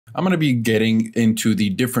I'm going to be getting into the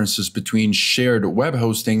differences between shared web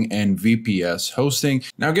hosting and VPS hosting.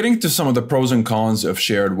 Now, getting to some of the pros and cons of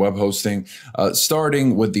shared web hosting,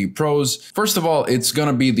 starting with the pros. First of all, it's going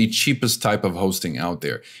to be the cheapest type of hosting out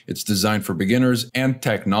there. It's designed for beginners and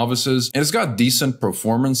tech novices, and it's got decent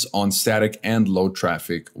performance on static and low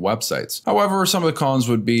traffic websites. However, some of the cons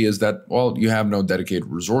would be is that, well, you have no dedicated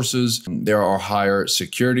resources, there are higher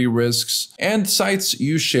security risks, and sites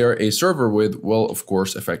you share a server with will, of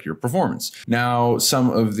course, affect your performance. Now, some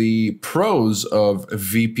of the pros of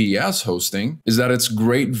VPS hosting is that it's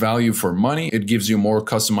great value for money. It gives you more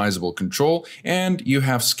customizable control, and you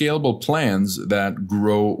have scalable plans that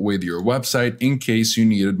grow with your website in case you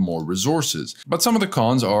needed more resources. But some of the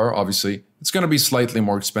cons are obviously it's going to be slightly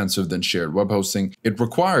more expensive than shared web hosting. It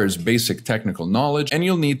requires basic technical knowledge, and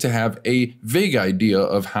you'll need to have a vague idea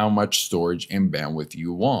of how much storage and bandwidth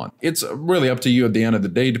you want. It's really up to you at the end of the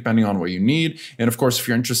day, depending on what you need. And of course, if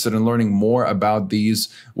you're interested in learning more about these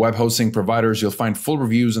web hosting providers, you'll find full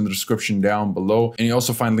reviews in the description down below. And you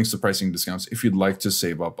also find links to pricing discounts if you'd like to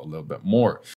save up a little bit more.